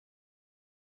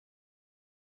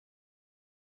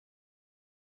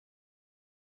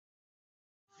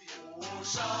Oh,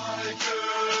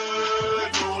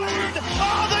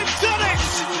 they've done it!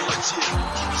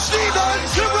 Steven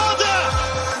Tirada,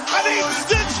 an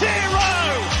instant hero!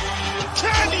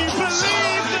 Can you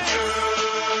believe it?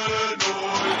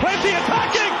 Plenty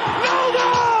attacking! No!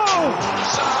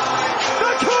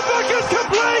 The comeback is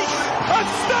complete! A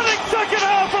stunning second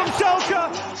half from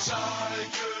Schalke!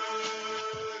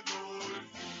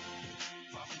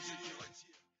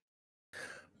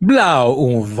 Blau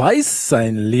und weiß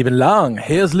sein Leben lang.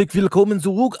 Herzlich willkommen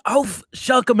zurück auf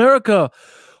Schalke America.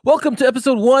 Welcome to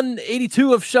episode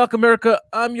 182 of Schalke America.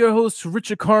 I'm your host,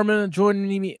 Richard Carmen,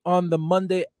 joining me on the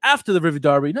Monday after the River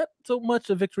Derby. Not so much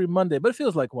a victory Monday, but it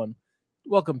feels like one.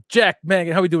 Welcome, Jack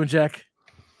Mangan. How we doing, Jack?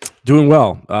 Doing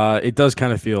well. It does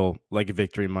kind of feel like a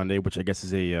victory Monday, which I guess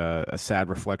is a sad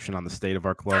reflection on the state of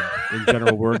our club in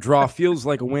general. Where a draw feels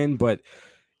like a win, but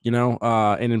you know,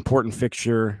 an important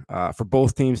fixture for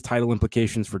both teams. Title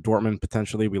implications for Dortmund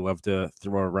potentially. We love to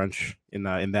throw a wrench in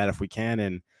that if we can,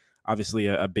 and obviously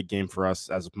a big game for us,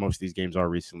 as most of these games are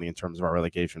recently in terms of our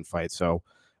relegation fight. So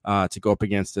to go up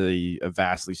against a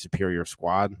vastly superior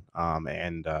squad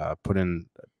and put in,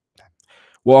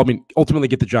 well, I mean, ultimately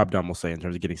get the job done, we'll say, in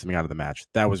terms of getting something out of the match.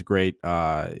 That was great.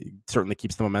 Certainly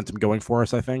keeps the momentum going for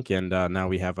us, I think. And now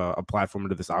we have a platform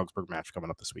into this Augsburg match coming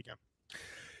up this weekend.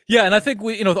 Yeah, and I think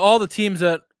we, all the teams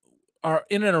that are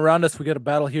in and around us, we get a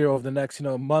battle here over the next,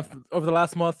 month, over the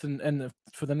last month, and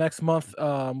for the next month.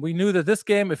 We knew that this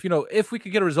game, if we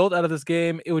could get a result out of this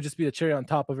game, it would just be a cherry on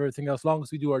top of everything else, as long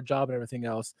as we do our job and everything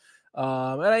else.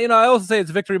 And I also say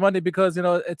it's Victory Monday because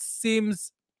it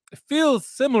feels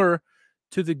similar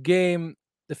to the game,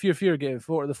 the Fear game,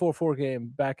 for the 4-4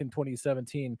 game back in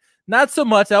 2017. Not so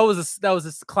much. That was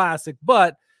a classic,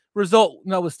 but result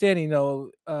notwithstanding,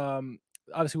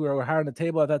 obviously we were higher on the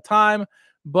table at that time,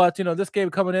 but this game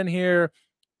coming in here,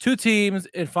 two teams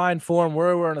in fine form.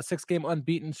 We're on a 6-game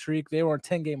unbeaten streak. They were on a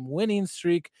 10-game winning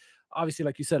streak. Obviously,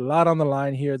 like you said, a lot on the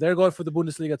line here. They're going for the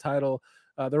Bundesliga title.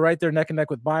 They're right there neck and neck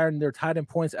with Bayern. They're tied in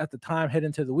points at the time heading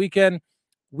into the weekend.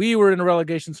 We were in a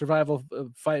relegation survival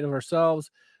fight of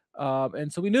ourselves.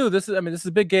 And so we knew this is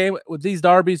a big game. With these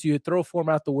derbies, you throw form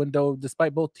out the window,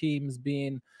 despite both teams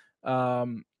being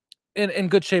in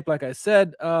good shape, like I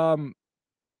said.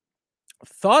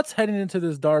 Thoughts heading into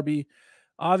this derby?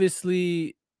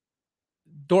 Obviously,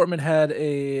 Dortmund had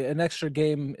an extra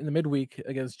game in the midweek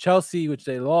against Chelsea, which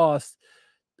they lost.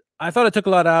 I thought it took a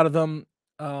lot out of them.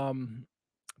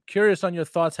 Curious on your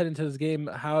thoughts heading into this game,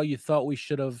 how you thought we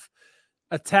should have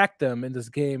attacked them in this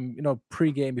game,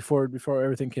 pre-game before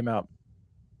everything came out.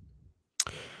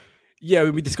 Yeah,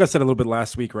 we discussed that a little bit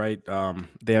last week, right?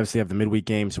 They obviously have the midweek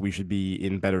game, so we should be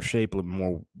in better shape, a little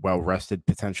more well-rested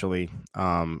potentially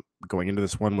going into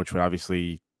this one, which would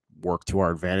obviously work to our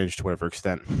advantage to whatever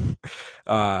extent.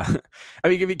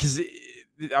 Because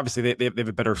obviously they have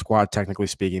a better squad, technically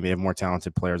speaking. They have more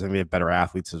talented players, and they have better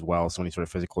athletes as well. So any sort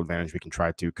of physical advantage we can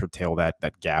try to curtail that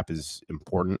gap is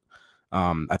important.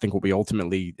 I think what we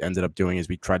ultimately ended up doing is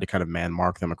we tried to kind of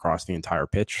man-mark them across the entire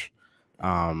pitch.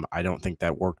 I don't think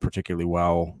that worked particularly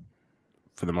well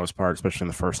for the most part, especially in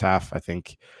the first half. I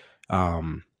think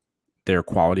their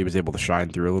quality was able to shine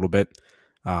through a little bit,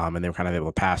 and they were kind of able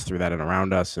to pass through that and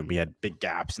around us, and we had big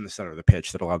gaps in the center of the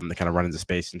pitch that allowed them to kind of run into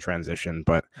space and transition.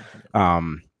 But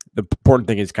the important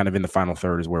thing is kind of in the final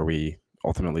third is where we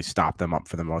ultimately stopped them up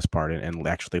for the most part and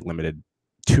actually limited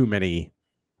too many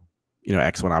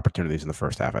excellent opportunities in the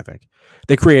first half. I think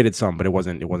they created some, but it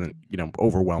wasn't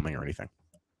overwhelming or anything.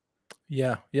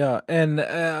 Yeah. And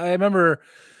I remember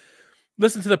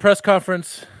listening to the press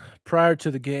conference prior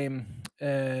to the game,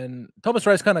 and Thomas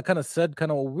Reis kind of said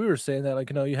what we were saying,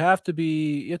 that you have to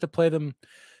play them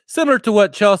similar to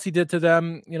what Chelsea did to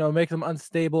them, make them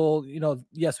unstable.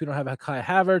 Yes, we don't have Kai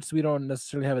Havertz, we don't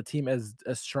necessarily have a team as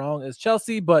strong as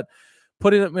Chelsea, but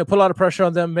put a lot of pressure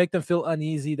on them, make them feel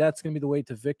uneasy. That's going to be the way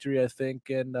to victory, I think.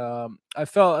 And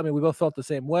we both felt the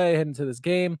same way heading to this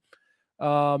game.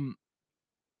 An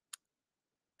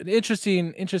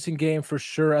interesting game for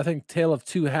sure. I think tale of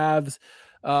two halves.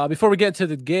 Before we get to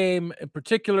the game in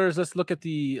particulars, let's look at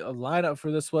the lineup for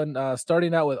this one.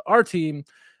 Starting out with our team,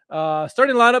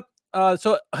 starting lineup.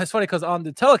 So it's funny because on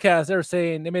the telecast they were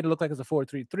saying they made it look like it's a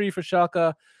 4-3-3 for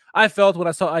Schalke. I felt when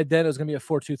I saw Dent it was going to be a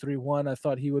 4-2-3-1. I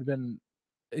thought he would have been.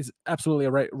 He's absolutely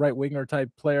a right winger type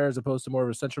player as opposed to more of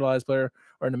a centralized player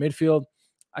or in the midfield.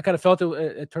 I kind of felt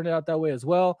it turned out that way as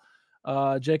well.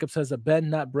 Jacob says a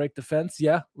bend, not break defense.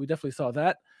 Yeah, we definitely saw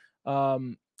that.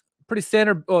 Pretty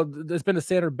standard. Well, there's been a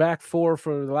standard back four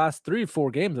for the last 3 or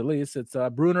 4 games at least. It's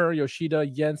Brunner, Yoshida,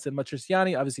 Jens, and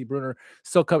Matriciani. Obviously, Brunner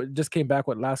still just came back.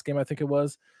 Last game I think it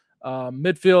was.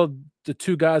 Midfield, the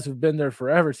two guys who've been there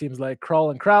forever, seems like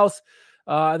Krall and Kraus.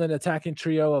 And then attacking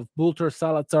trio of Bulter,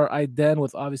 Salazar, Aiden,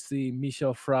 with obviously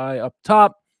Michel Frey up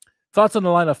top. Thoughts on the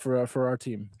lineup for our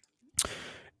team?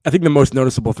 I think the most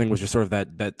noticeable thing was just sort of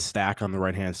that stack on the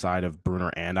right-hand side of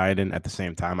Brunner and Aiden at the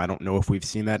same time. I don't know if we've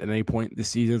seen that at any point this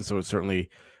season, so it certainly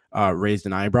raised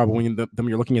an eyebrow. But when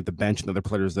you're looking at the bench and other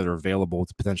players that are available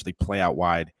to potentially play out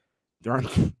wide, there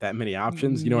aren't that many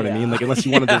options. You know what I mean? Like, unless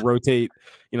you wanted to rotate,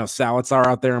 Salazar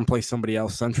out there and play somebody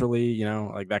else centrally,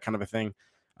 like that kind of a thing.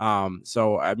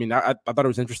 So, I mean, I thought it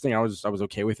was interesting. I was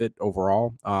okay with it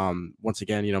overall. Once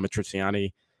again,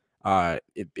 Matriciani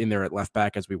in there at left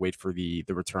back as we wait for the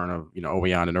return of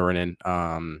Oweyan and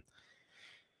Urinen.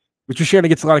 Matriciani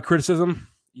gets a lot of criticism.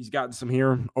 He's gotten some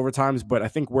here over times, but I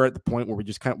think we're at the point where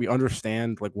we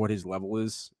understand like what his level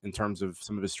is in terms of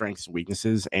some of his strengths and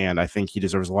weaknesses, and I think he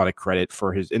deserves a lot of credit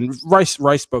for his. And Rice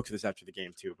spoke to this after the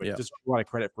game too, but he deserves a lot of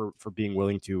credit for being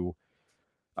willing to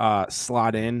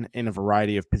slot in a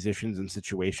variety of positions and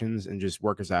situations and just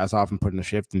work his ass off and put in a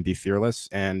shift and be fearless.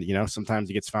 And sometimes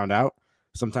he gets found out,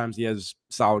 sometimes he has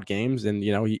solid games, and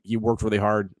he worked really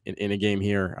hard in a game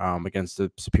here against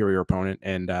a superior opponent,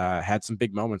 and had some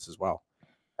big moments as well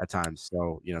at times.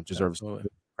 So deserves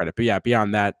credit. But yeah,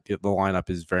 beyond that, the lineup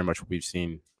is very much what we've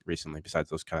seen recently. Besides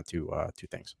those kind of two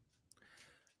things.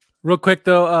 Real quick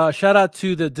though, shout out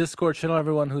to the Discord channel,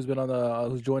 everyone who's been on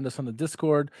who's joined us on the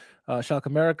Discord. Schalke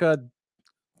America,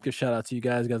 good shout out to you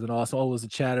guys. You guys have been awesome. Always a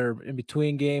chatter in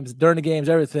between games, during the games,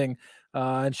 everything,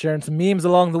 and sharing some memes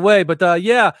along the way. But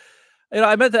yeah,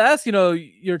 I meant to ask.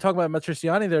 You're talking about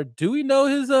Matriciani there. Do we know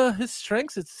his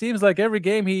strengths? It seems like every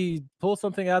game he pulls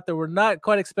something out that we're not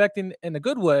quite expecting in a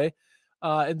good way.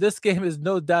 And this game is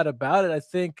no doubt about it. I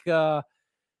think the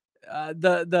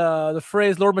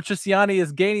phrase Lord Matriciani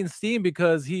is gaining steam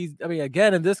because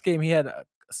again, in this game, he had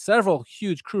several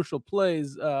huge crucial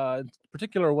plays, in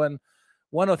particular when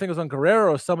one, I think it was on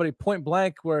Guerrero, somebody point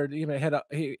blank where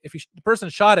if the person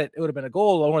shot it, it would have been a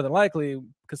goal more than likely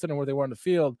considering where they were on the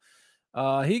field.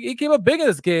 He came up big in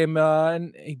this game,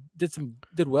 and he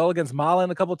did well against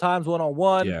Malin a couple of times,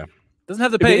 one-on-one. Yeah. Doesn't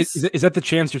have the pace. Is that the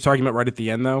chance you're talking about right at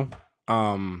the end though?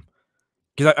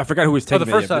 Because I forgot who was taking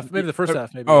the first half. Maybe the first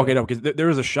half. Maybe. Oh, okay, no, because there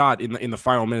was a shot in the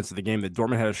final minutes of the game that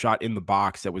Dortmund had a shot in the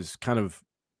box that was kind of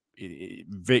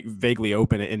vaguely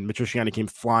open, and Matriciani came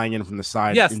flying in from the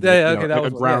side. Yes, okay, that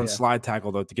was a ground slide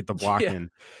tackle though to get the block in,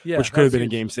 which could have been a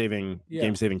game saving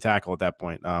tackle at that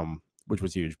point, which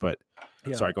was huge. But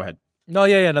sorry, go ahead. No,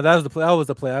 no, that was the play. That was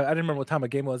the play. I didn't remember what time of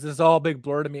game it was. This is all a big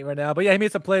blur to me right now. But yeah, he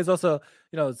made some plays also.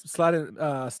 Sliding,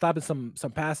 stopping some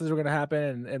passes were going to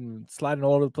happen and sliding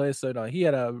all over the place. So he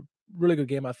had a really good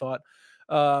game, I thought.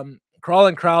 Krall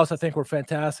and Kraus, I think, were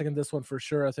fantastic in this one for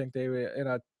sure. I think they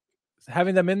were,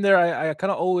 having them in there, I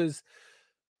kind of always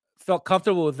felt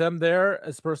comfortable with them there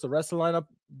as opposed to the rest of the lineup.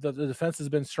 The defense has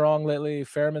been strong lately.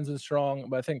 Fairman's been strong,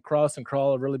 but I think Kraus and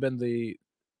Krall have really been the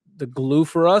glue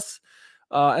for us.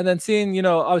 And then seeing,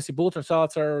 obviously Bulter and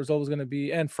Salazar is always going to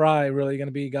be, and Frey really going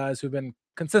to be guys who've been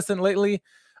consistent lately.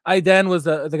 Aiden was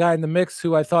the guy in the mix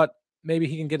who I thought maybe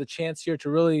he can get a chance here to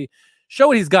really show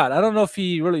what he's got. I don't know if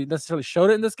he really necessarily showed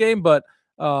it in this game, but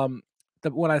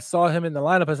when I saw him in the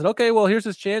lineup, I said, okay, well, here's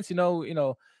his chance. He's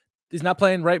not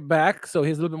playing right back, so he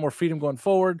has a little bit more freedom going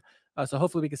forward. So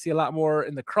hopefully we can see a lot more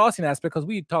in the crossing aspect, because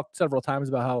we talked several times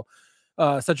about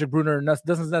how Cedric Brunner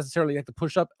doesn't necessarily have to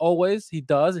push up always. He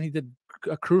does, and he did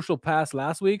a crucial pass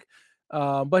last week,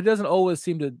 but he doesn't always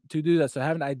seem to do that. So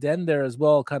having Aiden there as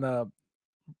well kind of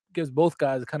gives both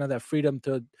guys kind of that freedom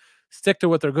to stick to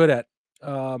what they're good at.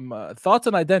 Thoughts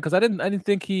on Aiden? Because I didn't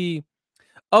think he,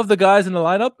 of the guys in the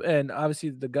lineup, and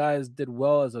obviously the guys did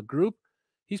well as a group,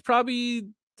 he's probably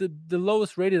the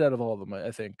lowest rated out of all of them, I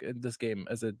think, in this game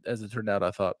as it turned out. I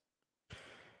thought.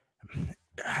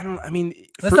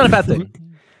 That's not a bad thing.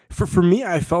 For me,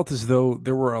 I felt as though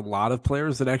there were a lot of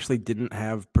players that actually didn't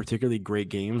have particularly great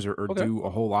games or do a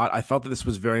whole lot. I felt that this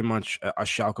was very much a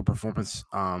Schalke performance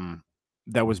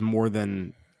that was more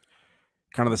than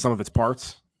kind of the sum of its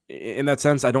parts. In that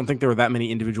sense, I don't think there were that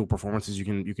many individual performances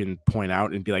you can point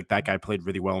out and be like, that guy played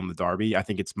really well in the derby. I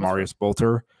think it's Marius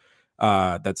Bulter.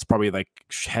 That's probably like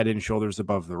head and shoulders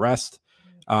above the rest.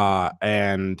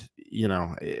 And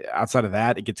outside of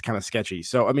that, it gets kind of sketchy.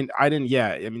 So,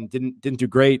 didn't do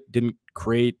great, didn't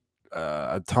create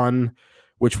a ton,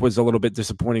 which was a little bit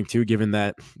disappointing too, given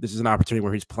that this is an opportunity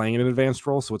where he's playing in an advanced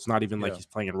role. So it's not even like he's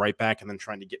playing in right back and then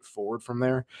trying to get forward from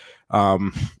there.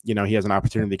 He has an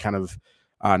opportunity to kind of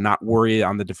not worry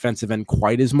on the defensive end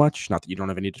quite as much. Not that you don't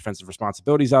have any defensive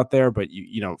responsibilities out there, but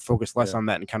you focus less on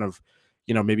that and kind of,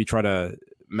 maybe try to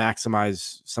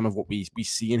maximize some of what we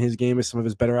see in his game as some of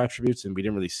his better attributes, and we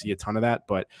didn't really see a ton of that.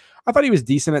 But I thought he was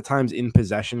decent at times in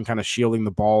possession, kind of shielding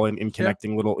the ball and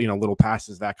connecting little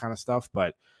passes, that kind of stuff.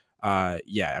 But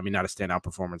yeah, I mean, not a standout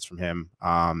performance from him.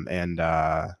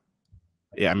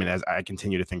 Yeah, I mean, as I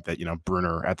continue to think that,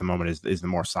 Brunner at the moment is the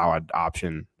more solid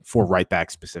option for right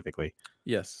back specifically.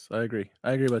 Yes, I agree.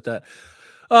 I agree about that.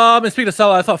 And speaking of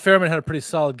solid, I thought Fairman had a pretty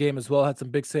solid game as well. Had some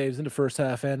big saves in the first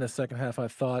half and the second half, I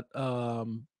thought.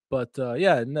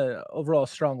 Yeah, overall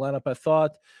strong lineup, I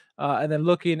thought. And then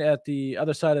looking at the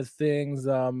other side of things,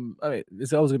 I mean,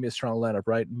 it's always going to be a strong lineup,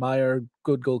 right? Meyer,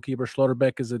 good goalkeeper.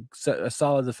 Schlotterbeck is a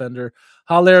solid defender.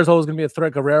 Haller is always going to be a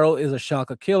threat. Guerrero is a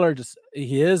Schalke killer.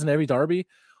 He is in every derby.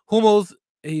 Hummels,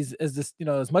 he's as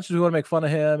much as we want to make fun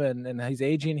of him and he's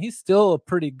aging, he's still a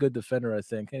pretty good defender, I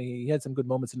think. And he had some good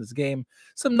moments in this game,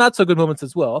 some not so good moments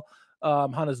as well.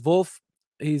 Hannes Wolf,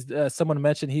 he's someone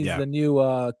mentioned he's the new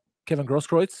Kevin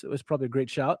Grosskreutz. It was probably a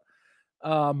great shout.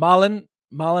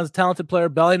 Malin's a talented player.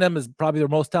 Bellingham is probably their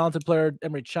most talented player.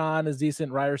 Emre Can is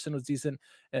decent. Ryerson was decent.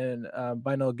 And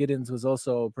Bino Giddens was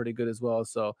also pretty good as well.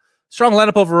 So strong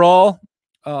lineup overall.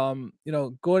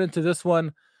 Going into this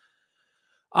one,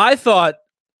 I thought,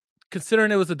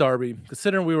 considering it was a derby,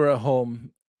 considering we were at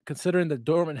home, considering that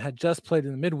Dortmund had just played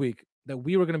in the midweek, that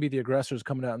we were going to be the aggressors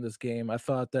coming out in this game, I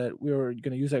thought that we were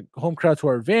going to use that home crowd to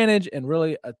our advantage and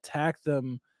really attack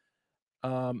them.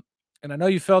 And I know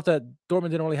you felt that Dortmund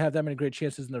didn't really have that many great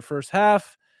chances in their first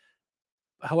half.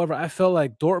 However, I felt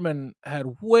like Dortmund had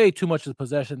way too much of the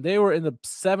possession. They were in the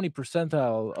 70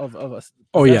 percentile of us.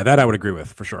 Oh, yeah, that I would agree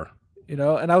with for sure.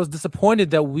 And I was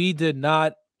disappointed that we did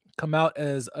not come out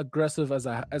as aggressive as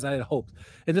I had hoped.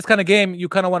 In this kind of game, you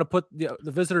kind of want to put the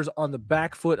visitors on the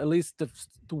back foot, at least to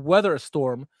weather a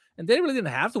storm. And they really didn't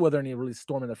have to weather any really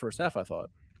storm in the first half, I thought.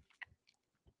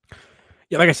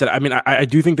 Yeah, like I said, I mean, I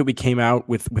do think that we came out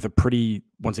with a pretty,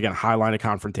 once again, high line of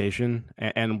confrontation,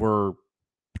 and we're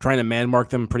trying to man mark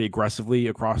them pretty aggressively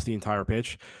across the entire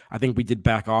pitch. I think we did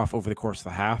back off over the course of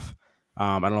the half.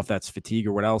 I don't know if that's fatigue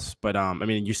or what else, but I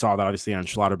mean, you saw that obviously on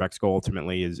Schlotterbeck's goal.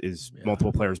 Ultimately, is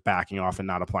multiple players backing off and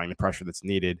not applying the pressure that's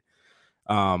needed.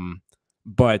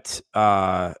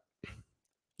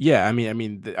 Yeah, I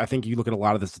mean, I think you look at a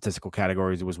lot of the statistical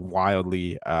categories, it was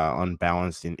wildly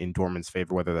unbalanced in Dortmund's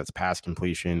favor, whether that's pass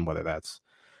completion, whether that's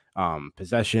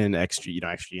possession,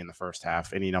 XG in the first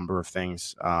half, any number of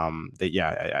things. Like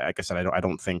I said, I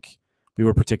don't think we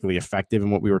were particularly effective in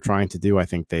what we were trying to do. I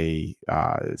think they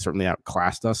certainly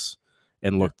outclassed us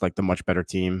and looked like the much better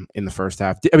team in the first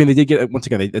half. I mean, they did get, once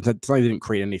again, they didn't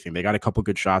create anything. They got a couple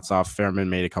good shots off. Fairman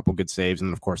made a couple good saves.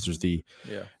 And of course, there's the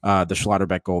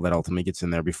Schlotterbeck goal that ultimately gets in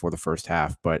there before the first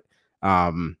half. But I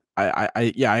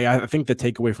think the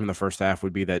takeaway from the first half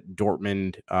would be that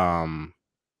Dortmund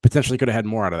potentially could have had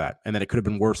more out of that, and that it could have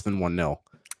been worse than 1-0.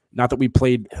 Not that we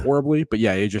played horribly, but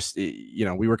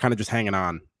we were kind of just hanging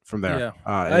on from there.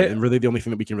 And really the only thing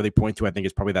that we can really point to, I think,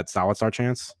 is probably that Salazar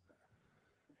chance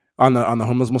on the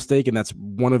Hummels mistake, and that's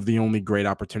one of the only great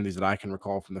opportunities that I can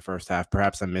recall from the first half.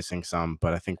 Perhaps I'm missing some,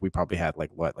 but I think we probably had like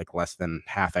less than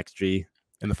half XG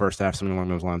in the first half, something along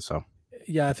those lines. So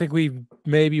yeah, I think we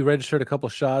maybe registered a couple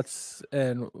shots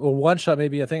or one shot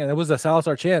maybe, I think, and it was a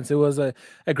Salazar chance. It was a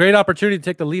great opportunity to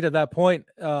take the lead at that point,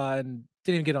 and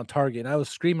didn't even get on target. And I was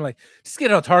screaming like, just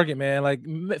get on target, man. Like,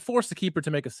 force the keeper to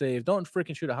make a save. Don't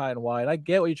freaking shoot it high and wide. I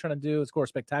get what you're trying to do. Score a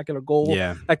spectacular goal,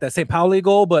 like that St. Pauli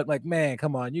goal, but like, man,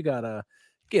 come on, you gotta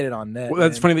get it on net. Well,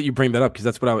 that's funny that you bring that up, because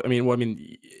that's what I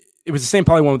mean, it was the St.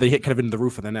 Pauli one where they hit kind of into the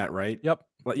roof of the net, right? Yep.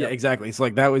 Well, yeah, exactly. It's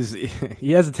like that was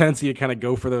he has a tendency to kind of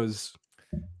go for those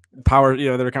power,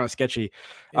 that are kind of sketchy.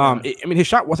 I mean, his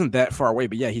shot wasn't that far away,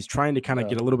 but yeah, he's trying to kind of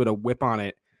get a little bit of whip on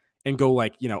it and go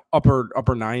like, upper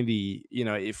 90,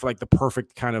 if like the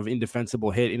perfect kind of indefensible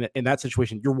hit in that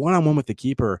situation. You're one-on-one with the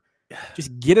keeper.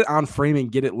 Just get it on framing,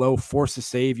 get it low, force a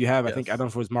save. You have, I don't know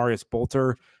if it was Marius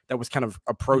Bolter that was kind of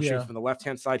approaching from the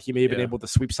left-hand side. He may have been able to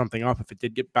sweep something up if it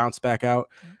did get bounced back out.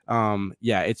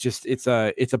 It's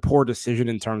a poor decision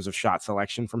in terms of shot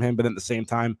selection from him. But at the same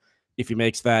time, if he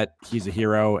makes that, he's a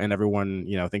hero, and everyone,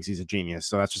 thinks he's a genius.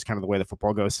 So that's just kind of the way the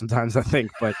football goes sometimes, I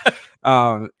think. But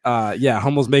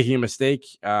Hummel's making a mistake.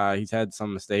 He's had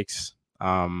some mistakes.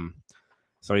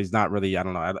 So he's not really, I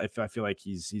don't know. I feel like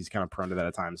he's kind of prone to that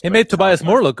at times. He made Tobias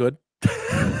Moore look good.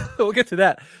 We'll get to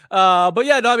that.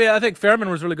 I think Fairman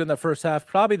was really good in that first half.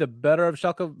 Probably the better of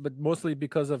Schalke, but mostly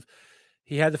because of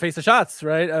he had to face the shots,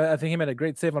 right? I think he made a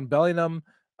great save on Bellingham.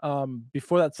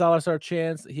 Before that Salazar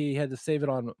chance, he had to save it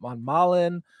on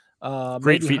Malen.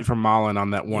 Great feet from Malen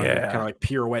on that one, kind of like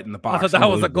pirouette in the box. I thought that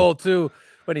was a goal too.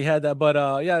 when he had that. But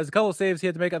yeah, there's a couple of saves he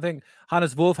had to make. I think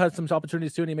Hannes Wolf had some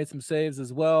opportunities too, and he made some saves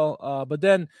as well. But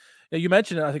then you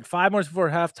mentioned it. I think 5 minutes before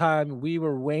halftime, we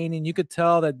were waning. You could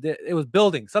tell that it was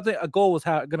building. A goal was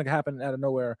going to happen out of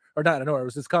nowhere, or not out of nowhere. It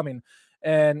was just coming.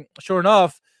 And sure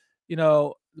enough,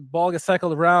 the ball gets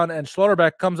cycled around, and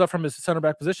Schlotterbeck comes up from his center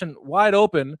back position, wide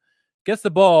open, gets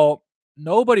the ball.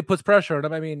 Nobody puts pressure on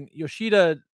him. I mean,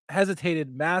 Yoshida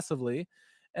hesitated massively.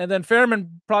 And then Fairman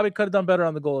probably could have done better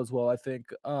on the goal as well, I think.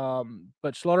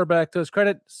 But Schlotterbeck, to his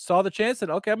credit, saw the chance and,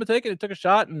 okay, I'm going to take it. He took a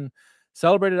shot and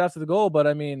celebrated after the goal. But,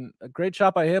 I mean, a great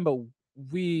shot by him. But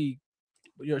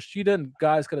Yoshida and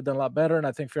guys could have done a lot better. And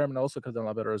I think Fairman also could have done a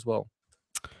lot better as well.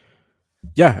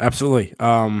 Yeah, absolutely.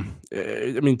 I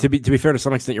mean, to be fair, to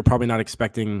some extent, you're probably not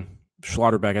expecting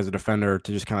Schlotterbeck as a defender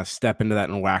to just kind of step into that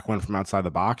and whack one from outside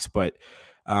the box. But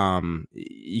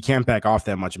you can't back off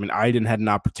that much. I mean, Aiden had an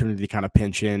opportunity to kind of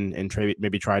pinch in and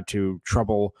maybe tried to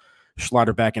trouble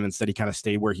Schlotterbeck, and instead he kind of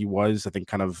stayed where he was. I think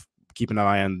kind of keeping an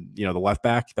eye on, the left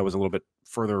back that was a little bit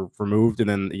further removed. And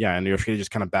then, and Yoshida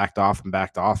just kind of backed off.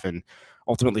 And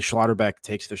ultimately Schlotterbeck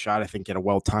takes the shot, I think, at a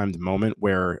well-timed moment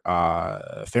where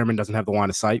Fairman doesn't have the line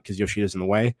of sight because Yoshida's in the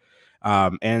way.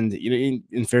 And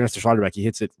in fairness to Schlotterbeck, he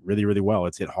hits it really, really well.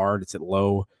 It's hit hard. It's hit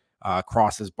low.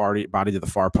 Crosses body to the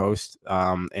far post.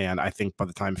 And I think by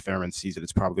the time Fairman sees it,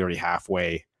 it's probably already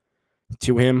halfway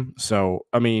to him. So,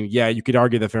 I mean, yeah, you could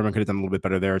argue that Fairman could have done a little bit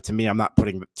better there. To me, I'm not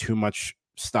putting too much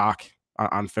stock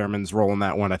on Fairman's role in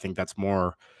that one. I think that's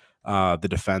more the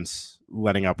defense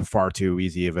letting up far too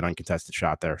easy of an uncontested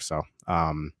shot there. So,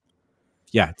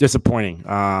 yeah, disappointing.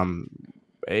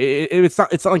 It's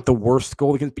not like the worst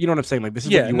goal, but you know what I'm saying? Like, this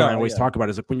is what I always talk about,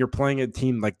 is like when you're playing a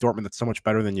team like Dortmund that's so much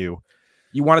better than you,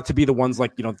 you want it to be the ones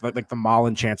like, like the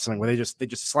Malen chance, where they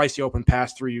just slice you open,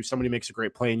 pass through you. Somebody makes a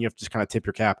great play and you have to just kind of tip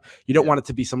your cap. You don't want it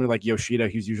to be somebody like Yoshida,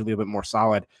 who's usually a bit more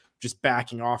solid, just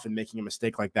backing off and making a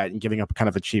mistake like that and giving up kind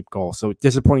of a cheap goal. So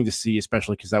disappointing to see,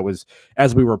 especially because that was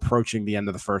as we were approaching the end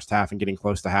of the first half and getting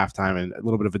close to halftime, and a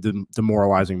little bit of a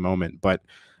demoralizing moment. But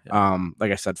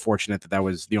like I said, fortunate that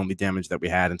was the only damage that we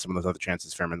had, and some of those other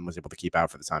chances Fairman was able to keep out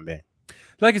for the time being.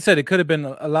 Like you said, it could have been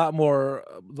a lot more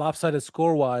lopsided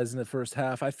score-wise in the first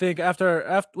half. I think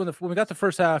after when we got the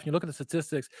first half, and you look at the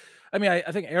statistics. I mean,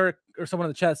 I think Eric or someone in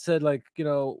the chat said, like,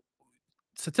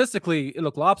 statistically it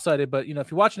looked lopsided, but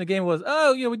if you're watching the game, it was,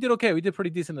 we did okay. We did pretty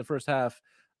decent in the first half,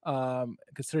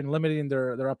 considering limiting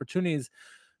their opportunities.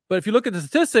 But if you look at the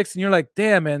statistics and you're like,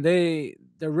 damn, man,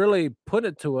 they're really putting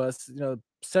it to us.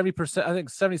 70%, I think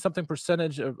 70-something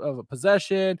percentage of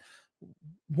possession,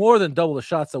 more than double the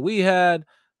shots that we had.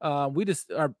 Our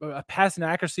passing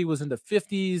accuracy was in the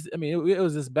 50s. I mean, it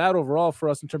was this bad overall for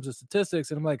us in terms of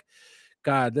statistics. And I'm like,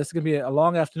 God, this is gonna be a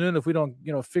long afternoon if we don't,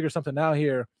 figure something out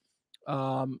here.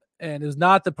 And it was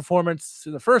not the performance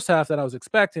in the first half that I was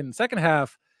expecting. In the second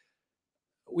half,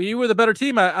 we were the better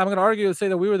team. I'm going to argue and say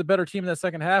that we were the better team in the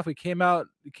second half. We came out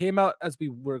as we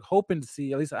were hoping to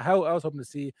see, at least how I was hoping to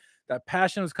see. That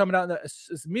passion was coming out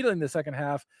immediately in the second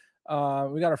half.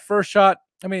 We got our first shot.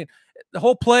 I mean, the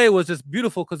whole play was just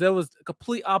beautiful because it was a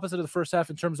complete opposite of the first half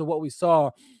in terms of what we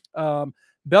saw.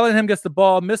 Bellingham gets the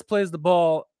ball, misplays the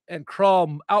ball, and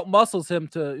Kral outmuscles him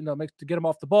to get him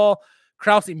off the ball.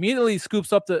 Kraus immediately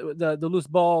scoops up the loose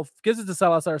ball, gives it to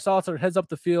Salazar. Salazar heads up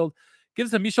the field,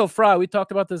 gives it to Michel Frey. We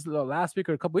talked about this last week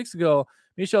or a couple weeks ago.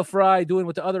 Michel Frey doing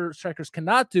what the other strikers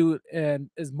cannot do, and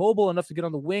is mobile enough to get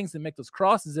on the wings and make those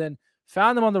crosses in.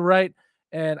 Found him on the right,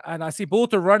 and I see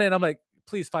Bolter running. I'm like,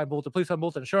 please find Bolter, please find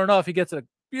Bolter. And sure enough, he gets a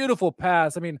beautiful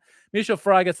pass. I mean, Michel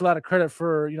Frey gets a lot of credit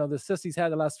for the assists he's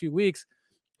had the last few weeks.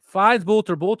 Finds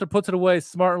Bolter. Bolter puts it away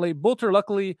smartly. Bolter,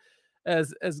 luckily,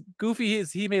 as goofy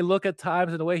as he may look at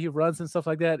times and the way he runs and stuff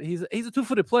like that, he's a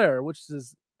 2-footed player, which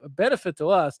is a benefit to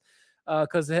us.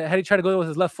 Because had he tried to go with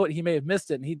his left foot, he may have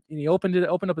missed it. And he opened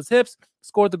up his hips,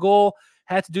 scored the goal,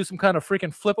 had to do some kind of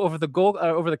freaking flip over the goal,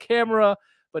 over the camera.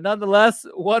 But nonetheless,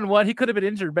 1-1. He could have been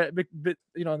injured,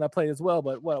 in that play as well.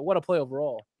 But what a play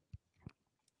overall.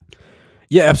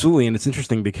 Yeah, absolutely. And it's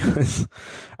interesting because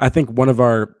I think one of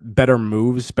our better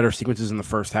sequences in the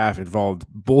first half involved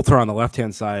Bolter on the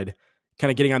left-hand side,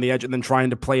 kind of getting on the edge and then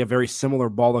trying to play a very similar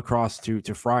ball across to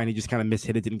Frey, and he just kind of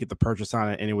mishit it, didn't get the purchase on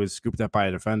it, and it was scooped up by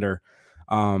a defender.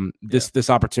 This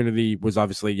opportunity was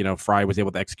obviously, Frey was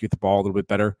able to execute the ball a little bit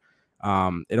better.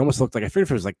 It almost looked like, I figured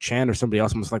if it was like Chan or somebody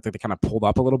else, almost like they kind of pulled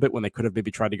up a little bit when they could have maybe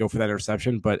tried to go for that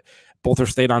interception, but Bolter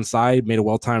stayed on side, made a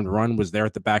well-timed run, was there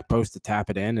at the back post to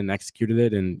tap it in and executed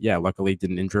it. And yeah, luckily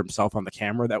didn't injure himself on the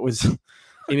camera that was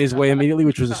in his way immediately,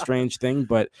 which was a strange thing.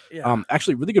 But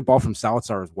actually really good ball from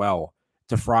Salazar as well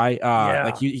to Frey.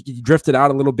 Like he drifted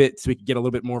out a little bit so we could get a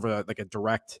little bit more of a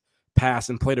direct pass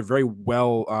and played a very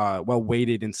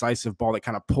well-weighted, incisive ball that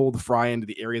kind of pulled Fry into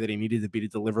the area that he needed to be to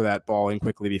deliver that ball in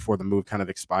quickly before the move kind of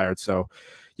expired. So,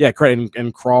 yeah, credit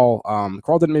and Crawl.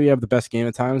 Crawl didn't maybe have the best game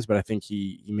at times, but I think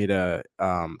he made a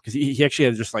because he actually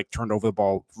had just like turned over the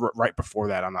ball right before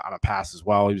that on a pass as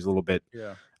well. He was a little bit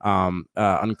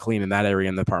unclean in that area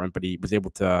in the department, but he was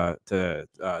able to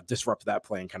disrupt that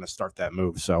play and kind of start that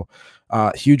move. So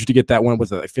huge to get that one.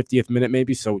 Was it like 50th minute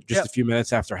maybe? So just a few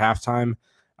minutes after halftime.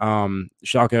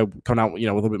 Schalke coming out, with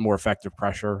a little bit more effective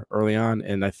pressure early on.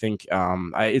 And I think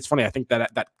it's funny. I think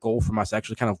that goal from us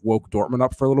actually kind of woke Dortmund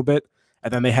up for a little bit.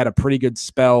 And then they had a pretty good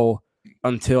spell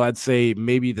until I'd say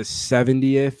maybe the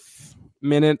 70th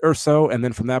minute or so. And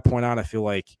then from that point on, I feel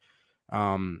like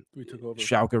we took over.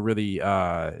 Schalke really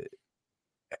the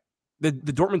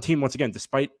Dortmund team, once again,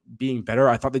 despite being better,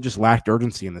 I thought they just lacked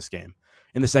urgency in this game,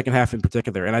 in the second half in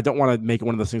particular. And I don't want to make it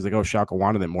one of those things like, oh, Schalke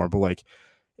wanted it more, but like,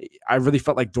 I really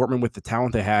felt like Dortmund, with the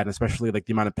talent they had, and especially like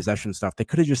the amount of possession stuff, they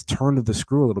could have just turned the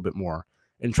screw a little bit more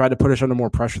and tried to put us under more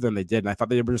pressure than they did. And I thought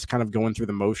they were just kind of going through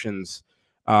the motions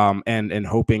and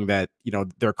hoping that,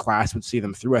 their class would see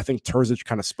them through. I think Terzic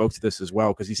kind of spoke to this as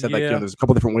well, because he said there's a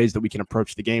couple different ways that we can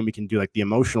approach the game. We can do like the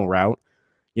emotional route,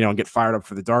 and get fired up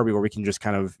for the derby, or we can just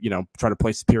kind of, try to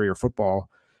play superior football.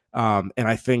 And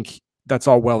I think that's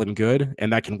all well and good,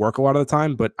 and that can work a lot of the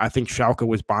time. But I think Schalke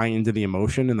was buying into the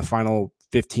emotion in the final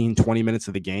 15, 20 minutes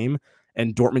of the game,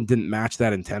 and Dortmund didn't match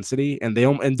that intensity, and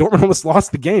Dortmund almost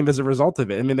lost the game as a result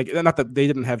of it. I mean, not that they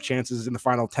didn't have chances in the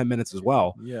final 10 minutes as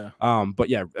well. Yeah. But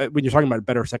yeah, when you're talking about a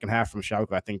better second half from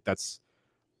Schalke, I think that's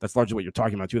largely what you're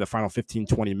talking about too. The final 15,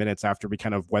 20 minutes after we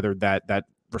kind of weathered that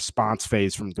response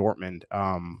phase from Dortmund.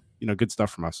 Good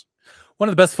stuff from us. One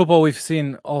of the best football we've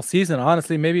seen all season,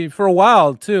 honestly, maybe for a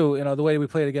while too. The way we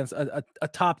played against a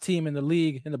top team in the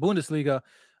league, in the Bundesliga.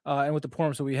 And with the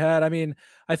performance that we had, I mean,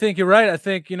 I think you're right. I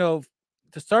think,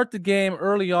 to start the game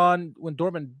early on, when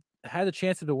Dortmund had the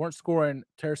chance, if they weren't scoring,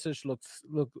 Terzic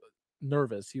looked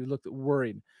nervous. He looked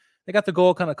worried. They got the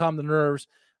goal, kind of calmed the nerves.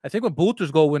 I think when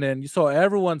Bülter's goal went in, you saw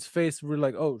everyone's face really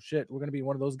like, oh shit, we're going to be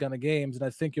one of those kind of games. And I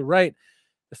think you're right.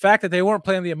 The fact that they weren't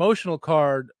playing the emotional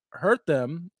card hurt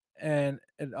them, and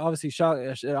obviously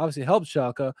helped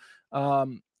Schalke.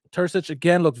 Terzic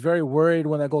again looked very worried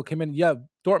when that goal came in. Yeah,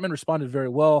 Dortmund responded very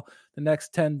well. The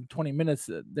next 10, 20 minutes,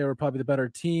 they were probably the better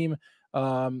team.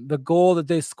 The goal that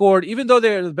they scored, even though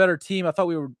they're the better team, I thought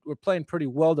we were playing pretty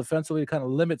well defensively to kind of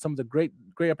limit some of the great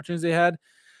opportunities they had,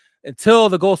 until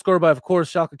the goal scored by, of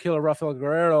course, Schalke killer Rafael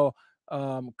Guerreiro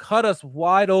cut us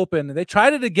wide open. And they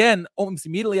tried it again almost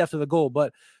immediately after the goal,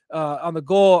 but on the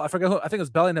goal, I forget who, I think it was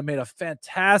Bellingham, made a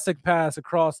fantastic pass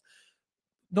across.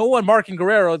 No one marking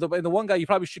Guerrero. The one guy you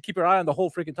probably should keep your eye on the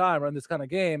whole freaking time in this kind of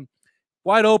game.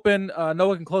 Wide open. No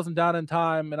one can close him down in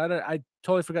time. And I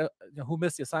totally forgot who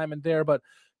missed the assignment there. But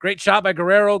great shot by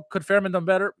Guerrero. Could Fairman done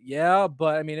better? Yeah,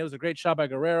 but I mean, it was a great shot by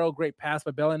Guerrero. Great pass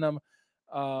by Bellingham.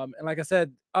 And like I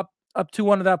said, up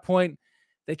 2-1 at that point.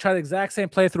 They tried the exact same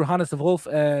play through Hannes de Wolf,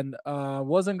 and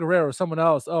wasn't Guerrero, someone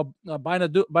else.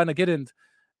 Bijna Giddend,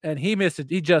 and he missed it.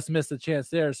 He just missed the chance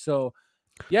there. So,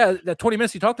 yeah, that 20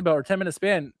 minutes you talked about, or 10-minute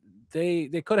span, they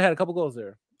could have had a couple goals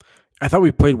there. I thought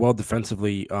we played well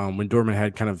defensively when Dortmund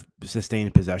had kind of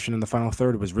sustained possession in the final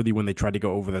third. It was really when they tried to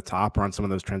go over the top or on some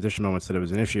of those transition moments that it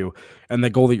was an issue. And the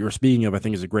goal that you were speaking of, I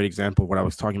think, is a great example of what I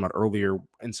was talking about earlier.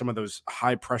 In some of those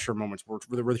high pressure moments where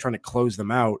they're really trying to close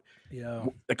them out. Yeah.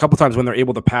 A couple times when they're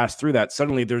able to pass through that,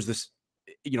 suddenly there's this,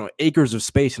 acres of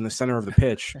space in the center of the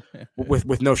pitch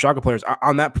with no Schalke players.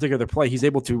 On that particular play, he's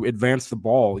able to advance the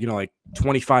ball, like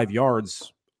 25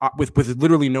 yards. With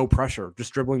literally no pressure,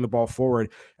 just dribbling the ball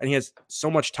forward. And he has so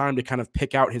much time to kind of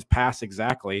pick out his pass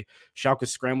exactly.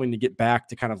 Schalke's scrambling to get back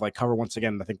to kind of like cover once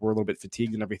again. I think we're a little bit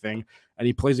fatigued and everything. And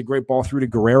he plays a great ball through to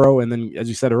Guerrero. And then, as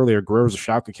you said earlier, Guerrero's a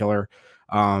Schalke killer.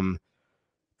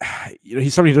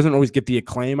 He's somebody who doesn't always get the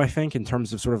acclaim, I think, in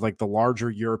terms of sort of like the larger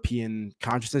European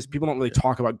consciousness. People don't really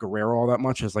talk about Guerrero all that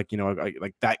much as like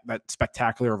that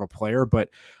spectacular of a player. But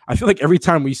I feel like every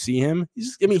time we see him,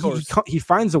 he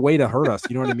finds a way to hurt us.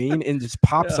 You know what I mean? And just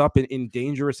pops up in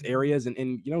dangerous areas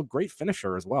and great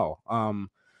finisher as well.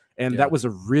 That was a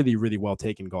really, really well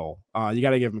taken goal. You got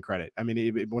to give him credit. I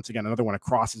mean, once again, another one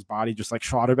across his body, just like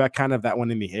Schlotterbeck, kind of that one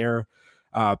in the air,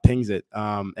 pings it.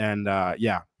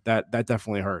 That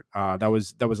definitely hurt. That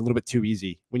was a little bit too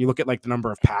easy. When you look at like the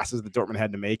number of passes that Dortmund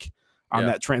had to make on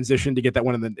that transition to get that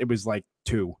one, and then it was like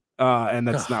 2, and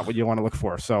that's not what you want to look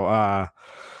for. So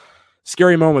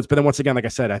scary moments. But then once again, like I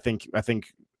said, I think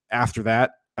after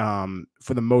that,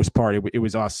 for the most part, it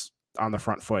was us on the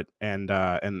front foot and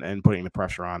putting the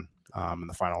pressure on in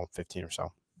the final 15 or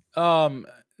so.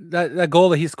 that goal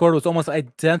that he scored was almost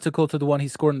identical to the one he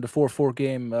scored in the 4-4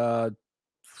 game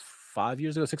 5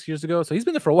 years ago, 6 years ago. So he's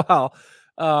been there for a while.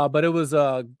 But it was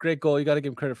a great goal. You got to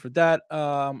give him credit for that.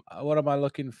 What am I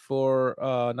looking for?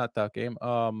 Not that game.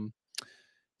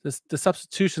 The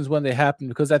substitutions when they happened,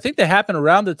 because I think they happened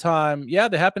around the time. Yeah,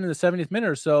 they happened in the 70th minute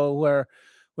or so, where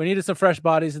we needed some fresh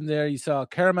bodies in there. You saw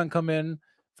Kramer come in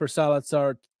for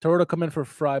Salazar, Tordo come in for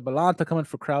Fry, Balanta come in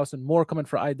for Kraus, and Moore come in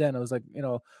for Aiden. It was like,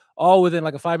 all within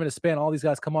like a 5-minute span, all these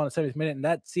guys come on in the 70th minute, and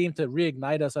that seemed to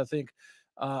reignite us, I think,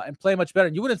 and play much better.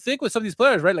 And you wouldn't think with some of these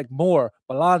players, right? Like Moore,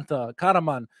 Balanta,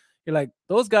 Karaman, you're like,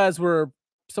 those guys were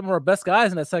some of our best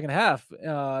guys in that second half.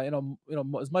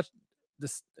 As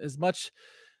much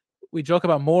we joke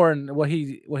about Moore and what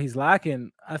he's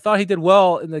lacking, I thought he did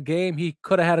well in the game. He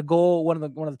could have had a goal, one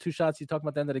of the two shots you talked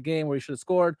about at the end of the game where he should have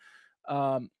scored.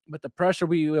 But the pressure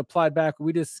we applied back,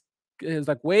 it was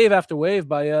like wave after wave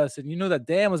by us, and you knew that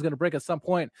dam was going to break at some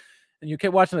point, and you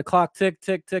kept watching the clock tick,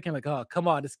 tick, tick, and like, oh, come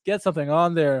on, just get something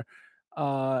on there.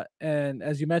 And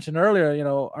as you mentioned earlier,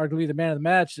 arguably the man of the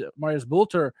match, Marius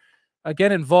Bulter,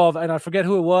 again involved, and I forget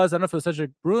who it was. I don't know if it was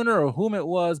Cedric Brunner or whom it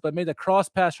was, but made the cross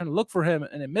pass trying to look for him,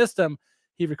 and it missed him.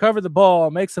 He recovered the ball,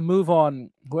 makes a move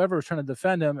on whoever was trying to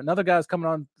defend him. Another guy's coming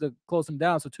on to close him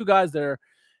down. So two guys there,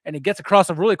 and he gets across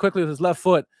him really quickly with his left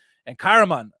foot. And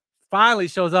Karaman finally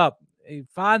shows up. He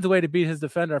finds a way to beat his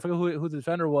defender. I forget who the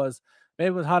defender was. Maybe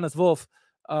it was Hannes Wolf,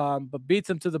 but beats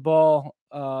him to the ball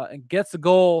and gets the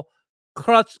goal.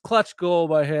 Clutch goal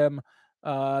by him.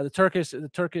 The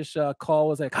Turkish call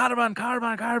was like Karaman.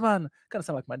 Kind of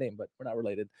sound like my name, but we're not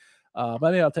related. But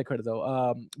maybe I'll take credit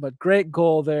though. But great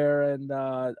goal there, and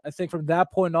I think from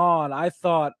that point on, I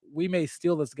thought we may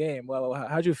steal this game. Well,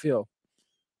 how'd you feel?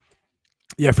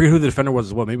 Yeah, I forget who the defender was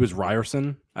as well. Maybe it was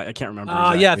Ryerson. I can't remember.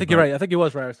 Exactly, yeah, I think you're right. I think it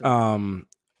was Ryerson.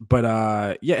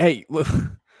 Yeah, hey,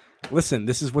 listen,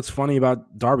 this is what's funny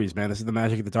about derbies, man. This is the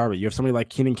magic of the derby. You have somebody like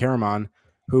Keenan Karaman,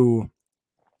 who,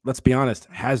 let's be honest,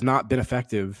 has not been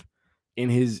effective in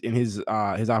his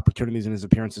opportunities and his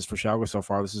appearances for Schalke so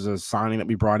far. This is a signing that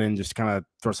we brought in just kind of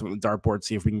throw something on the dartboard,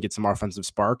 see if we can get some offensive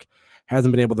spark.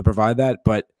 Hasn't been able to provide that,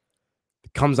 but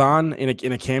comes on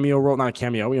in a cameo role, not a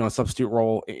cameo, a substitute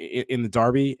role in the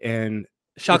derby, and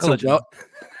Schalke legend.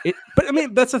 But I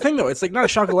mean, that's the thing though. It's like not a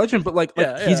Schalke legend, but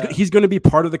he's going to be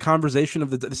part of the conversation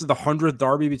of this is the 100th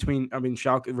derby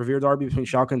Schalke REVIERDERBY between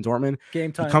Schalke and Dortmund.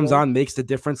 Game time. He comes on, makes the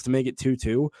difference to make it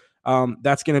 2-2.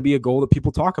 That's going to be a goal that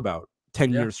people talk about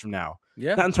 10 years from now.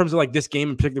 Yeah. Not in terms of like this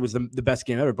game in particular was the best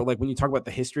game ever, but like when you talk about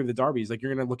the history of the derbies, like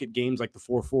you're going to look at games like the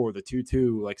 4-4, the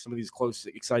 2-2, like some of these close,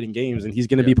 exciting games, and he's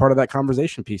going to be part of that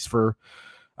conversation piece for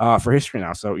history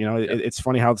now. So, it's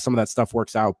funny how some of that stuff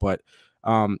works out, but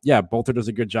Bolter does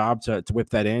a good job to whip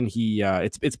that in.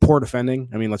 It's poor defending.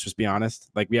 I mean, let's just be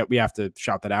honest. Like we have to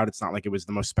shout that out. It's not like it was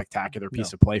the most spectacular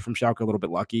piece of play from Schalke. A little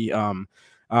bit lucky. Like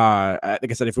I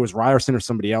said, if it was Ryerson or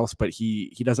somebody else, but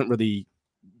he doesn't really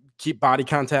keep body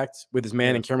contact with his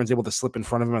man, and Cameron's able to slip in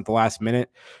front of him at the last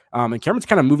minute. And Cameron's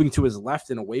kind of moving to his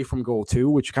left and away from goal too,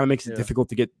 which kind of makes it difficult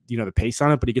to get the pace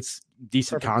on it. But he gets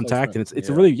decent contact, and it's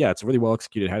a really well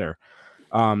executed header.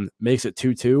 Makes it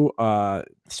 2-2.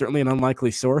 Certainly an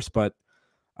unlikely source, but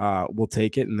we'll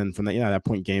take it. And then from that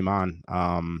point, game on.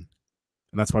 And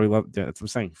that's why we love. That's what I'm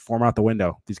saying. Form out the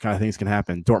window. These kind of things can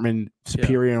happen. Dortmund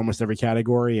superior in almost every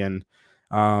category, and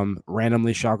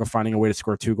randomly Schalke finding a way to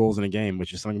score 2 goals in a game,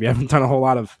 which is something we haven't done a whole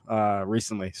lot of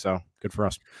recently. So good for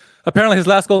us. Apparently, his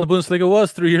last goal in the Bundesliga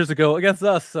was 3 years ago against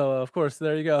us. So of course,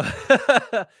 there you go.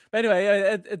 But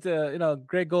anyway, it's a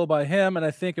great goal by him, and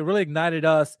I think it really ignited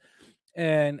us.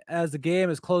 And as the game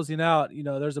is closing out,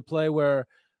 there's a play where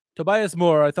Tobias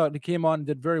Moore, I thought he came on and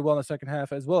did very well in the second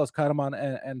half, as well as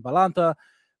Karaman and Balanta.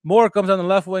 Moore comes on the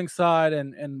left wing side,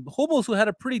 and Hummels, who had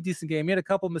a pretty decent game. He had a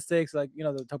couple of mistakes, like, the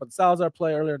talk about the Salazar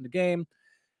play earlier in the game.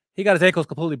 He got his ankles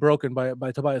completely broken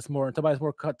by Tobias Moore, and Tobias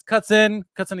Moore cuts in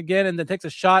again, and then takes a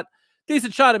shot.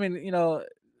 Decent shot. I mean,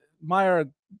 Meyer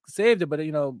saved it, but,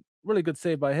 really good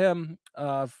save by him.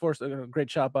 Forced a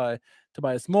great shot by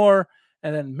Tobias Moore.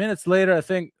 And then minutes later, I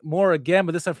think Moore again,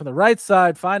 but this time from the right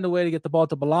side, find a way to get the ball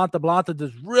to Balanta. Balanta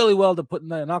does really well to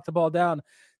knock the ball down,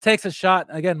 takes a shot.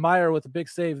 Again, Meyer with a big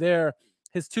save there.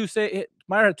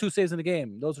 Meyer had 2 saves in the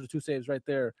game. Those are the 2 saves right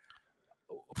there.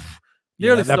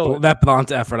 That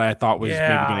Balanta effort I thought was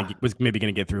maybe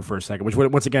going to get through for a second, which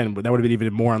once again that would have been even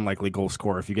a more unlikely goal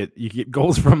score. If you get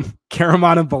goals from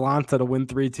Karaman and Balanta to win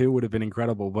 3-2 would have been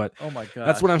incredible. But oh my god,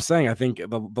 that's what I'm saying. I think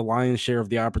the lion's share of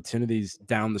the opportunities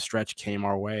down the stretch came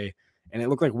our way, and it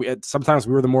looked like sometimes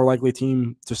we were the more likely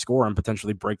team to score and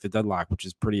potentially break the deadlock, which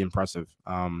is pretty impressive.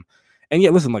 And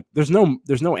listen, like there's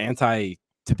no anti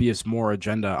to be a more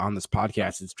agenda on this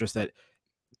podcast. It's just that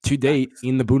to date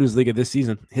in the Bundesliga this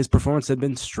season, his performance had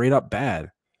been straight up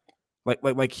bad.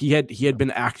 Like he had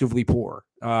been actively poor.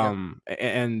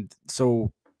 And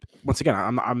so once again,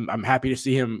 I'm happy to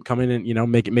see him come in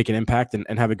and make an impact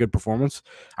and have a good performance.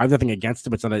 I have nothing against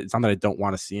him. It's not that I don't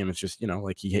want to see him. It's just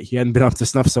like he hadn't been up to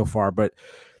snuff so far. But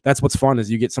that's what's fun is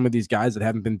you get some of these guys that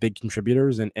haven't been big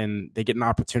contributors and they get an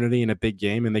opportunity in a big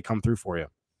game and they come through for you.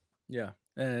 Yeah,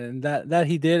 and that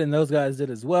he did, and those guys did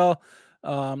as well.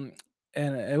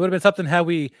 And it would have been something had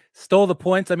we stole the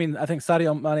points. I mean, I think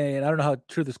Sadio Mane, and I don't know how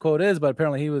true this quote is, but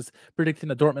apparently he was predicting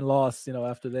a Dortmund loss,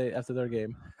 after their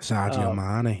game. Sadio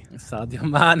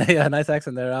Mane, yeah, nice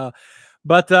accent there.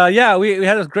 But yeah, we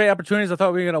had those great opportunities. I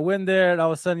thought we were going to win there, and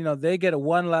all of a sudden, they get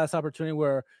one last opportunity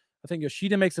where I think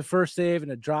Yoshida makes the first save,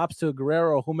 and it drops to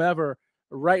Guerrero or whomever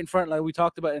right in front, like we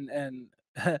talked about, and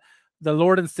the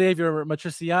Lord and Savior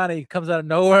Matriciani comes out of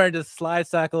nowhere and just slide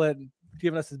tackle it,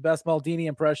 giving us his best Maldini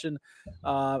impression.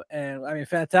 And I mean,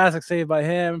 fantastic save by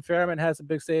him. Fairman had some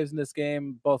big saves in this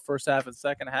game, both first half and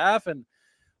second half. And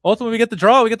ultimately we get the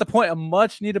draw. We get the point, a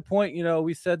much needed point.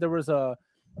 We said there was a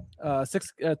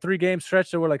 3 game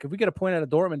stretch that we're like, if we get a point out of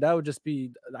Dortmund, that would just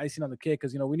be icing on the cake.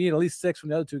 Cause we need at least 6 from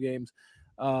the other 2 games.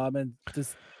 And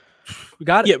just, we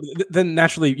got it. Yeah, then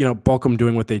naturally, Bochum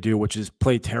doing what they do, which is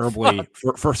play terribly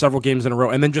for several games in a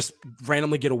row, and then just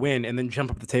randomly get a win, and then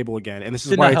jump up the table again. And this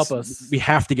is why we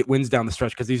have to get wins down the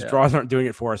stretch because these draws aren't doing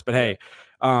it for us. But hey,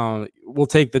 we'll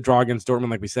take the draw against Dortmund,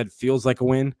 like we said, feels like a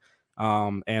win,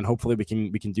 and hopefully we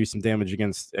can do some damage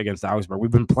against Augsburg.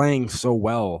 We've been playing so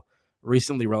well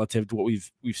recently relative to what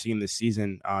we've seen this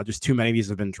season. Just too many of these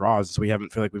have been draws, so we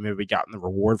haven't feel like we've maybe gotten the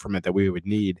reward from it that we would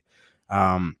need.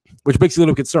 Which makes you a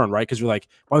little concerned, right? Because you're like,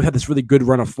 well, we've had this really good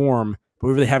run of form, but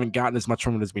we really haven't gotten as much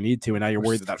from it as we need to. And now you're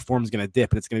worried that form is going to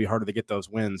dip and it's going to be harder to get those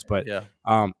wins. But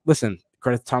listen,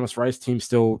 credit to Thomas Rice, team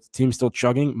still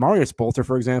chugging. Marius Bolter,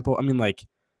 for example, I mean, like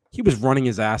he was running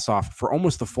his ass off for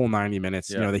almost the full 90 minutes,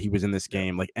 that he was in this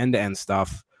game, like end-to-end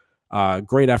stuff.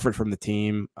 Great effort from the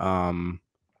team.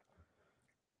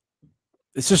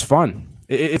 It's just fun.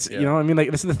 It's like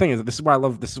this is the thing is this is why I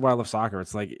love soccer.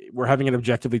 It's like we're having an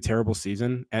objectively terrible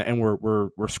season and we're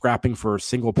scrapping for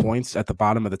single points at the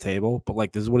bottom of the table, but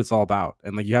like this is what it's all about.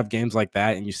 And like you have games like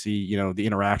that and you see the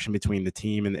interaction between the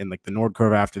team and like the Nord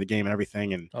curve after the game and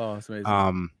everything, and it's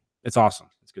amazing. It's awesome.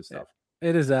 It's good stuff.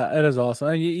 It is awesome.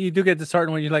 And you do get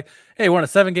disheartened when you're like, hey, we're on a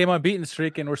 7-game unbeaten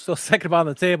streak and we're still second on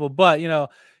the table, but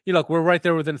look, we're right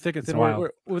there within the thick of it.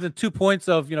 We're within 2 points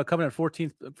of coming in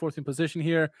 14th position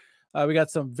here. We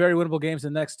got some very winnable games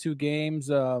in the next 2 games.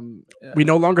 We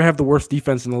no longer have the worst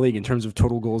defense in the league in terms of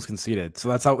total goals conceded. So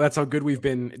that's how good we've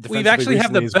been. We actually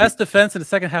have the best defense in the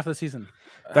second half of the season.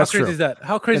 That's How crazy is that?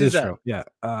 How crazy is that? True. Yeah.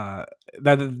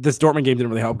 This Dortmund game didn't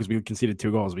really help because we conceded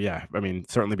 2 goals. But yeah, I mean,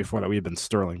 certainly before that we had been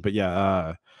sterling. But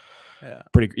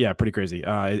pretty crazy.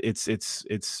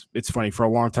 It's funny. For a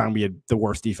long time we had the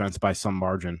worst defense by some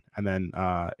margin, and then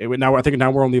I think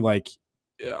now we're only like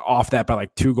off that by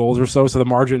like 2 goals or so. So the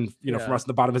margin, from us in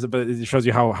the bottom is, but it shows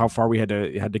you how far we had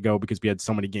to go because we had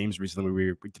so many games recently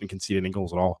where we didn't concede any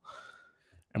goals at all,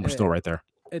 and we're still right there.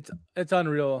 It's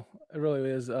unreal. It really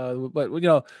is. But we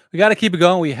got to keep it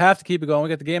going. We have to keep it going. We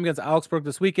got the game against Augsburg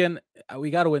this weekend. We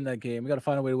got to win that game. We got to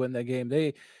find a way to win that game.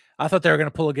 I thought they were going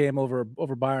to pull a game over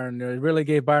Bayern. They really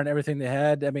gave Bayern everything they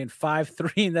had. I mean,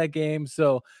 5-3 in that game,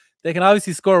 so they can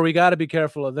obviously score. We got to be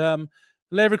careful of them.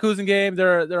 Leverkusen game,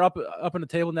 they're up in the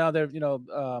table now. They're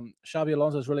Xabi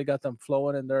Alonso's really got them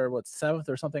flowing, and they're 7th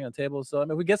or something on the table. So I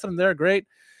mean, if we get something there, great.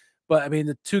 But I mean,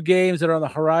 the 2 games that are on the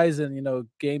horizon,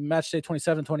 game match day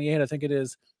 27, 28, I think it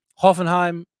is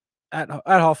Hoffenheim at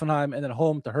Hoffenheim, and then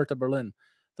home to Hertha Berlin.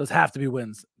 Those have to be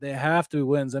wins. They have to be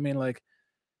wins. I mean, like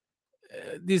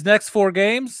these next 4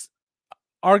 games,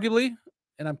 arguably,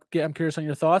 and I'm curious on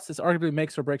your thoughts. This arguably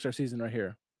makes or breaks our season right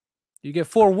here. You get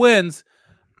 4 wins.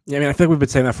 Yeah, I mean, I think we've been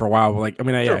saying that for a while. But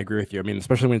I agree with you. I mean,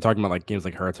 especially when you're talking about like games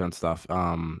like Hertha and stuff.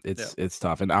 It's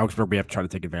tough. And Augsburg, we have to try to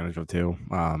take advantage of too.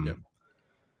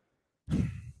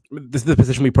 This is the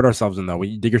position we put ourselves in, though. When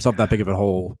you dig yourself that big of a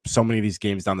hole, so many of these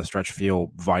games down the stretch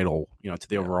feel vital, to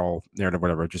the overall narrative,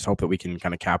 whatever. Just hope that we can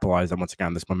kind of capitalize on once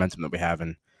again this momentum that we have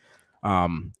and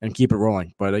keep it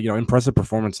rolling. But impressive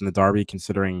performance in the derby,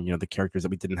 considering the characters that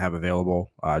we didn't have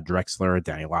available: Drexler,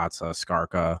 Danny Latza,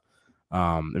 Skarka.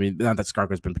 I mean, not that Skarka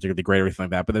has been particularly great or anything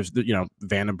like that, but there's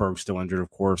Vandenberg still injured, of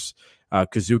course.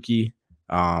 Kazuki,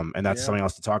 and that's something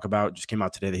else to talk about. Just came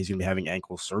out today that he's going to be having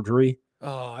ankle surgery.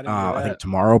 Oh, I didn't know that. I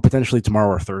think potentially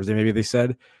tomorrow or Thursday, maybe they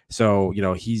said. So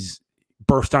he's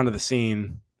burst onto the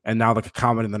scene And now the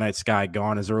comet in the night sky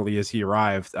gone as early as he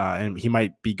arrived, and he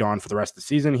might be gone for the rest of the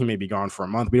season. He may be gone for a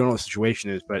month. We don't know what the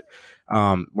situation is, but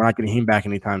we're not getting him back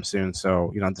anytime soon.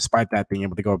 So, despite that, being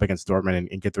able to go up against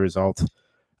Dortmund and get the result,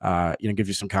 gives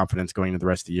you some confidence going into the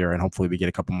rest of the year. And hopefully we get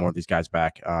a couple more of these guys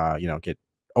back, get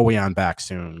Oweyan back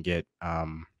soon, get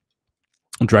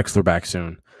Drexler back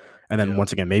soon. And then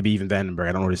once again, maybe even Vandenberg.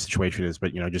 I don't know what his situation is,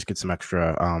 but just get some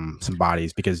extra some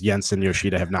bodies, because Jens and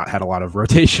Yoshida have not had a lot of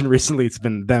rotation recently. It's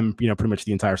been them, pretty much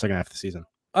the entire second half of the season.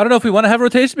 I don't know if we want to have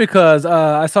rotation, because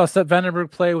I saw Sepp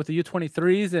Vandenberg play with the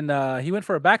U23s, and he went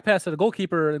for a back pass to the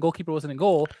goalkeeper. The goalkeeper wasn't in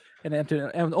goal, and empty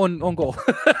on goal.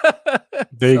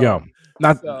 There you go.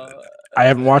 I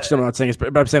haven't watched them. I'm not saying it's,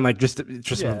 but I'm saying just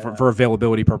for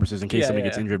availability purposes, in case somebody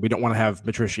gets injured, we don't want to have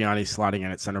Matriciani slotting in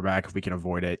at center back if we can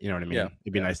avoid it. You know what I mean?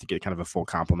 It'd be nice to get kind of a full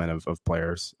complement of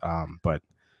players. And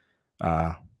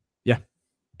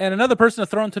another person to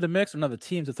throw into the mix, another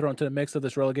team to throw into the mix of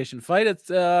this relegation fight, it's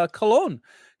Cologne.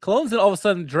 Cologne's all of a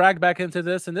sudden dragged back into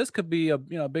this, and this could be a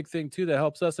big thing too that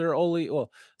helps us. They're 7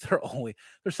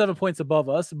 points above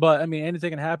us, but I mean,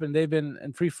 anything can happen. They've been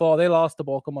in free fall. They lost to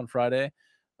Bochum on Friday.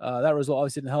 That result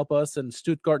obviously didn't help us, and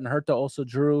Stuttgart and Hertha also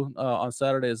drew on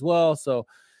Saturday as well. So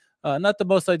not the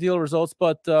most ideal results,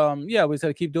 but we just got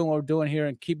to keep doing what we're doing here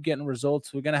and keep getting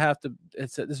results. We're gonna have to.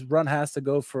 This run has to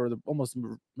go for the almost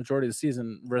majority of the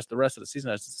season, the rest of the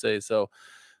season, I should say. So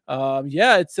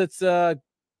the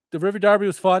River Derby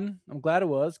was fun. I'm glad it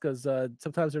was, because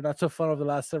sometimes they're not so fun over the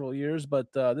last several years,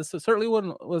 but this was certainly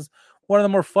was one of the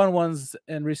more fun ones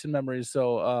in recent memories.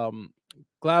 So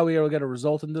glad we were able to get a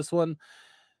result in this one.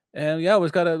 And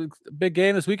we've got a big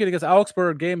game this weekend against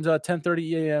Augsburg. Game's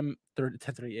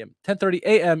 10:30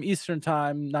 a.m. Eastern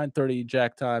time, 9:30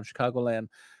 Jack time, Chicagoland.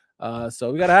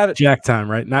 So we gotta have it. Jack time,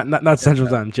 right? Not Central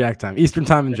time. Jack time, Eastern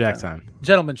time, and Jack time.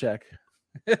 Gentleman check.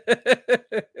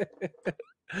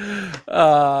 And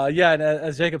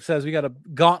as Jacob says, we got a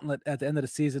gauntlet at the end of the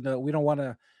season. We don't want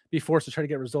to be forced to try to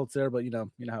get results there, but you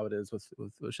know how it is with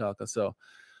Schalke. So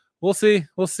we'll see.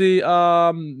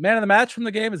 Man of the match from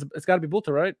the game it's got to be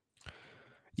Bulter, right?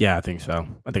 Yeah, I think so.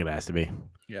 I think it has to be.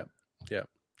 Yeah.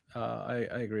 I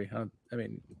agree.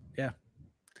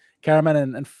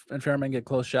 Karaman and Fairman get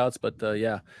close shouts, but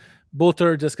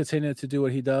Bulter just continued to do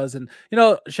what he does. And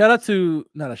shout out to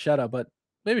the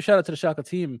Schalke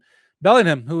team.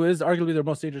 Bellingham, who is arguably their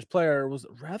most dangerous player, was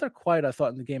rather quiet, I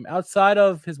thought, in the game. Outside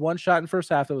of his one shot in first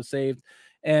half that was saved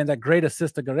and that great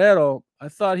assist to Guerrero, I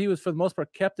thought he was, for the most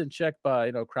part, kept in check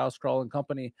by Kraus, Kroll, and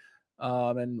company,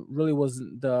 and really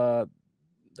wasn't the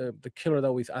killer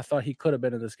that I thought he could have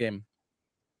been in this game.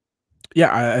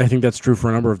 Yeah, I think that's true for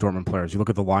a number of Dortmund players. You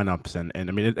look at the lineups, and I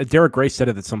mean, Derek Gray said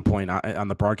it at some point on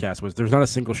the broadcast, was there's not a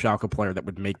single Schalke player that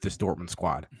would make this Dortmund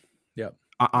squad. Yeah.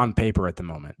 On paper at the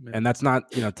moment. Yeah. And that's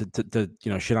not, to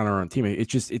shit on our own team.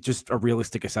 It's just a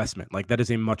realistic assessment. Like, that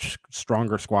is a much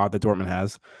stronger squad that Dortmund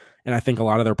has. And I think a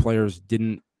lot of their players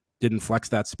didn't flex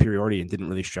that superiority and didn't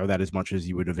really show that as much as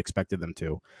you would have expected them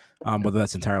to. Whether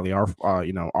that's entirely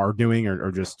our doing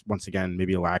or just, once again,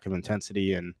 maybe a lack of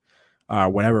intensity and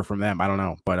whatever from them. I don't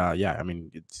know. But I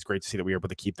mean, it's great to see that we were able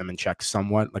to keep them in check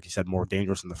somewhat. Like you said, more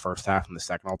dangerous in the first half and the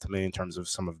second, ultimately, in terms of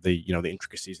some of the, the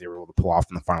intricacies they were able to pull off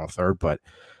in the final third. But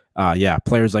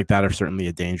players like that are certainly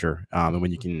a danger. And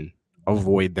when you can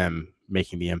avoid them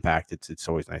making the impact, it's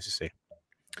always nice to see.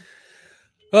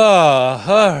 Oh,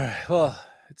 all right. Well,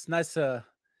 it's nice. I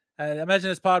imagine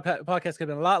this podcast could have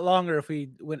been a lot longer if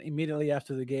we went immediately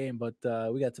after the game, but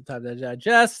we got some time to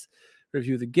digest,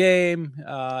 review the game,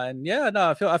 I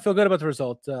feel good about the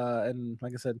result. And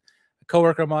like I said, a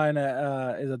coworker of mine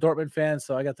is a Dortmund fan,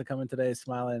 so I got to come in today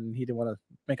smiling, and he didn't want to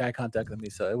make eye contact with me,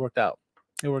 so it worked out.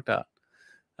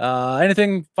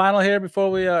 Anything final here before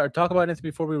we talk about anything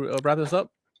before we wrap this up?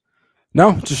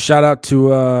 No, just shout out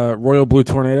to Royal Blue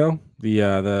Tornado,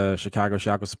 the Chicago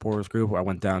Schalke supporters group. I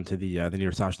went down to the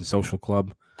Niedersachsen Social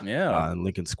Club, in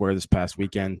Lincoln Square this past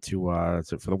weekend for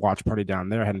the watch party down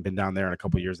there. I hadn't been down there in a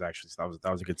couple of years, actually, so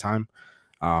that was a good time.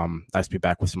 Nice to be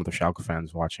back with some other Schalke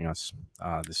fans watching us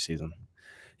this season.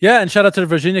 Yeah, and shout out to the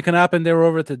Virginia Knappen. They were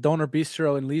over at the Donor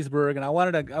Bistro in Leesburg, and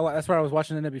that's where I was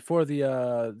watching it before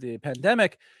the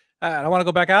pandemic. I want to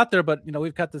go back out there, but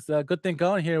we've got this good thing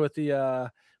going here with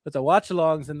the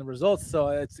watch-alongs and the results, so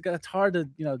it's hard to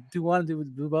do one,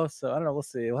 do both. So I don't know. We'll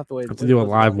see. We'll have to wait. Have to do a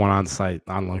live one on site,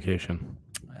 on location.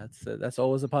 That's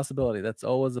always a possibility.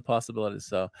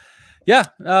 So, yeah.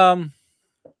 You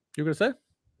gonna say?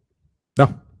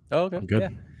 No. Oh, okay. I'm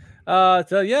good.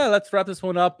 Yeah. Let's wrap this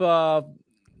one up. I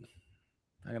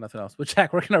got nothing else. But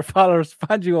Jack, where can our followers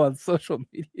find you on social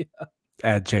media?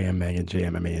 At JMMangan,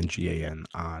 JMMangan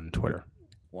on Twitter.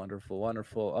 Wonderful,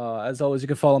 wonderful. As always, you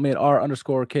can follow me at R_KHARMAN.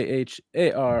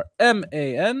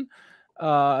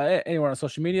 Anywhere on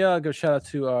social media. Give a shout out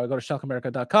to go to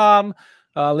schalkeamerica.com.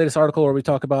 Latest article where we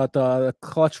talk about the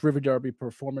clutch River Derby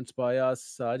performance by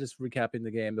us. Just recapping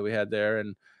the game that we had there,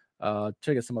 and try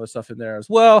to get some other stuff in there as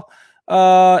well.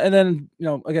 And then,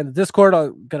 again, the Discord, I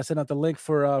gotta send out the link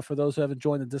for those who haven't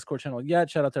joined the Discord channel yet.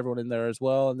 Shout out to everyone in there as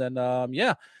well. And then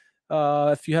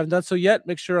if you haven't done so yet,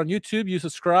 make sure on YouTube you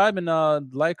subscribe and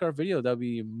like our video. That'd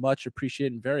be much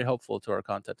appreciated and very helpful to our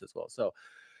content as well. So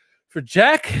for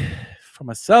Jack, for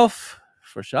myself,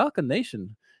 for Schalke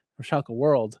Nation, for Schalke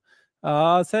World,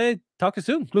 say talk to you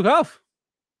soon. Glück auf.